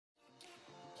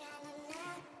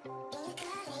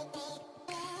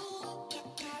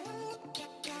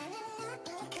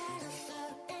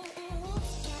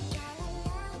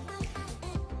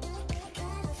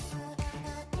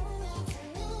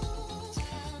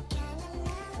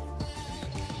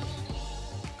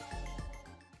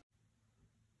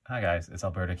Hi guys, it's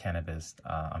Alberta Cannabis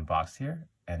Unboxed here,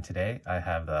 and today I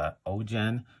have the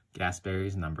Ogen Gas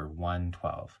Berries number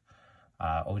 112.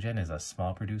 Ogen is a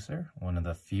small producer, one of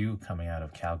the few coming out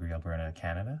of Calgary, Alberta,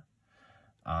 Canada.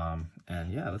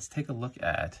 And yeah, let's take a look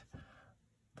at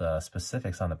the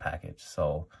specifics on the package.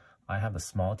 So I have the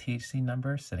small THC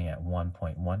number sitting at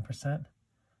 1.1%,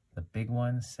 the big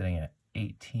one sitting at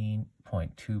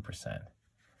 18.2%.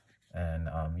 And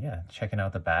yeah, checking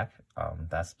out the back,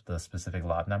 that's the specific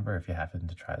lot number if you happen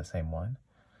to try the same one.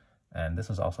 And this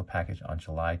was also packaged on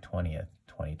July 20th,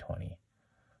 2020.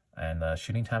 And the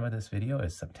shooting time of this video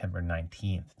is September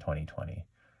 19th, 2020.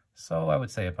 So I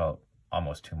would say about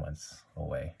almost 2 months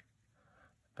away.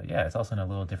 But yeah, it's also in a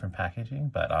little different packaging,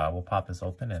 but we'll pop this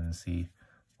open and see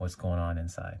what's going on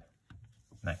inside.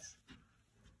 Nice.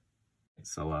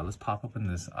 So let's pop open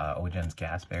this Ogen's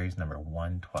Gas Berries number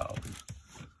 112.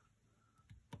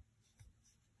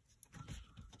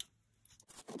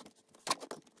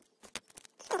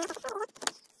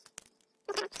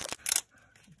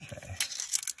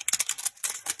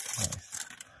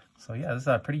 So yeah, this is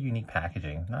a pretty unique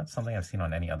packaging. Not something I've seen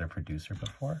on any other producer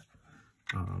before.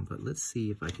 But let's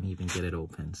see if I can even get it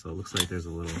open. So it looks like there's a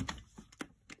little,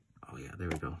 oh yeah, there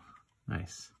we go.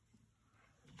 Nice.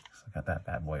 So I got that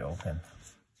bad boy open.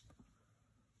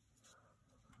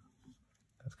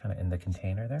 That's kind of in the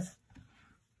container there.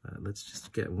 Let's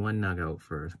just get one nug out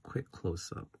for a quick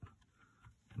close-up.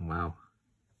 Wow.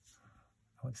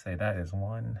 I would say that is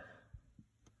one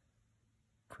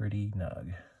pretty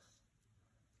nug.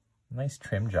 Nice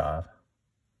trim job.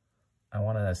 I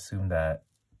want to assume that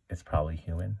it's probably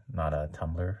human, not a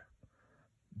tumbler,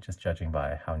 just judging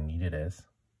by how neat it is.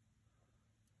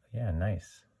 Yeah,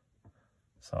 nice.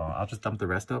 So I'll just dump the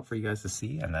rest out for you guys to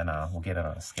see, and then we'll get it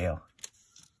on a scale.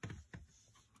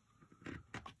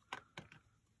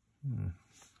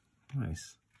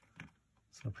 Nice.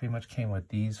 So it pretty much came with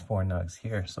these 4 nugs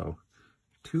here. So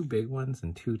 2 big ones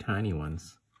and 2 tiny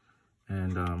ones.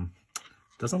 And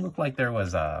doesn't look like there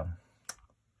was a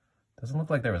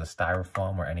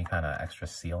styrofoam or any kind of extra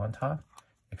seal on top.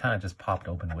 It kind of just popped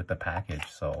open with the package.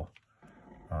 So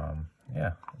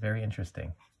yeah, very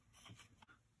interesting.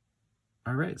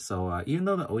 All right, so even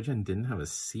though the Ogen didn't have a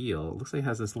seal, it looks like it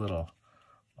has this little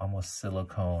almost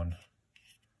silicone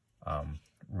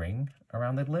ring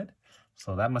around the lid.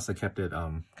 So that must have kept it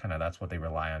kind of, that's what they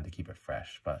rely on to keep it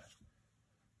fresh, but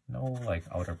no like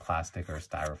outer plastic or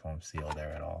styrofoam seal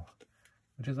there at all,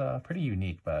 which is pretty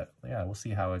unique. But yeah, we'll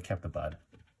see how it kept the bud.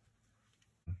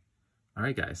 All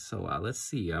right guys, so let's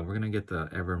see, we're gonna get the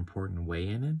ever important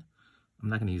weigh-in in. I'm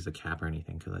not gonna use a cap or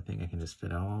anything because I think I can just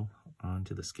fit it all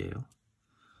onto the scale.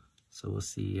 So we'll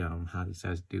see how these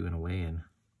guys do in a weigh-in.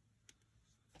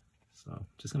 So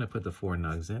just gonna put the 4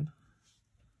 nugs in,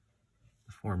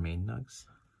 the 4 main nugs,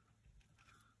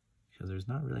 because there's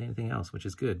not really anything else, which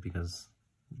is good because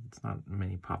it's not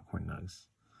many popcorn nugs.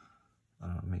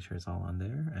 Make sure it's all on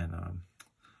there, and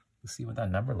let's see what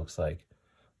that number looks like.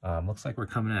 Looks like we're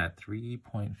coming at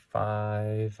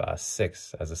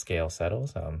 3.56 as the scale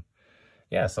settles.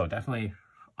 Yeah, so definitely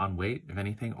on weight, if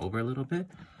anything, over a little bit.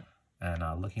 And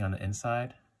looking on the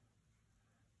inside,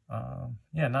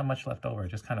 yeah, not much left over,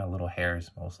 just kind of little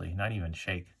hairs mostly, not even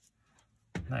shake.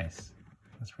 Nice,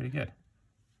 that's pretty good.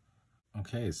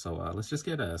 Okay, so let's just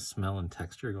get a smell and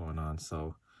texture going on.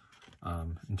 So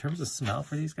in terms of smell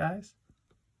for these guys,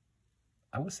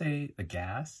 I would say the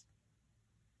gas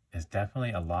is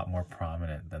definitely a lot more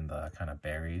prominent than the kind of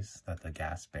berries that the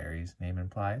Gas Berries name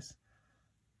implies.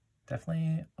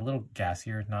 Definitely a little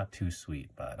gassier, not too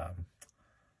sweet, but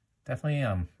definitely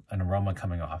an aroma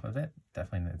coming off of it.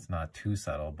 Definitely it's not too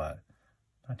subtle, but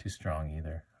not too strong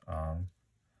either.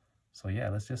 So yeah,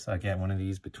 let's just get one of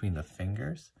these between the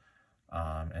fingers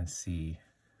and see.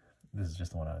 This is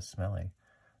just the one I was smelling,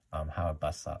 how it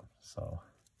busts up. So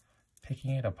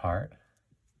picking it apart,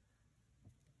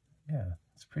 yeah,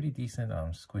 it's pretty decent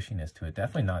squishiness to it.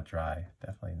 Definitely not dry.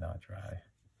 Definitely not dry.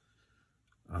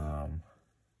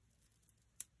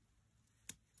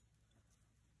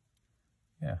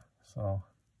 Yeah, so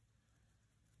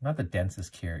not the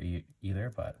densest cure either,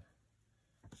 but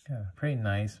yeah, pretty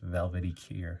nice velvety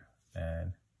cure.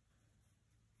 And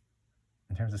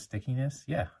in terms of stickiness,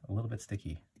 yeah, a little bit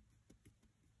sticky.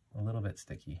 A little bit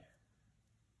sticky.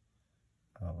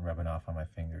 Rubbing off on my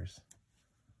fingers.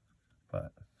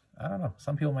 But I don't know.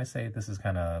 Some people might say this is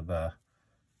kind of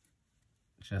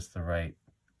just the right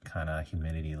kind of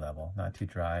humidity level. Not too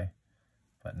dry,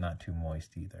 but not too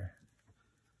moist either.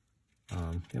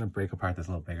 I'm gonna break apart this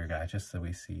little bigger guy just so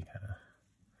we see kind of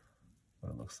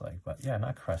what it looks like. But yeah,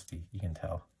 not crusty, you can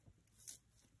tell.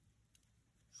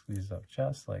 squeeze it up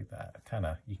just like that.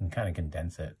 You can kind of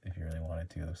condense it if you really wanted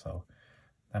to, so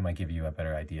that might give you a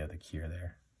better idea of the cure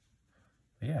there.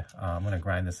 But yeah, I'm gonna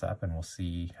grind this up and we'll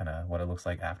see kind of what it looks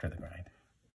like after the grind.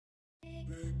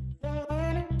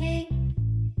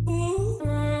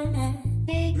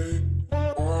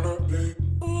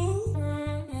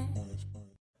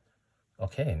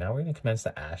 Okay, now we're gonna commence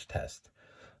the ash test.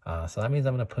 So that means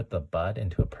I'm gonna put the bud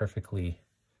into a perfectly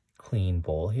clean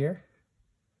bowl here.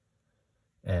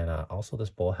 And also this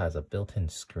bowl has a built-in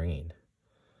screen.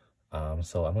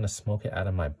 So I'm gonna smoke it out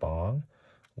of my bong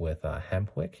with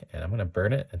hemp wick, and I'm gonna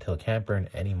burn it until it can't burn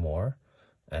anymore.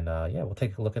 And yeah, we'll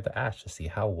take a look at the ash to see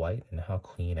how white and how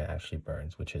clean it actually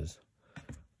burns, which is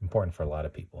important for a lot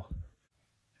of people.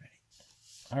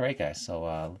 All right, guys, so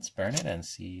let's burn it and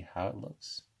see how it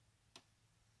looks.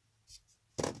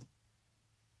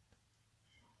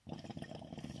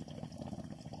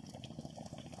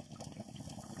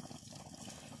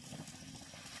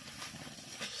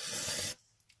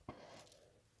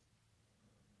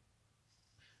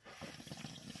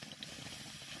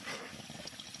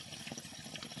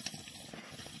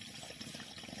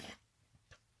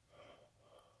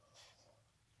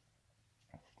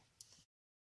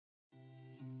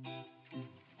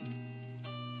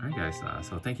 Alright guys,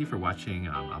 so thank you for watching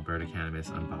Alberta Cannabis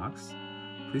Unboxed.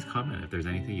 Please comment if there's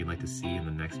anything you'd like to see in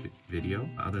the next video.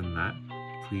 Other than that,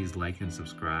 please like and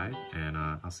subscribe, and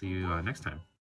I'll see you next time.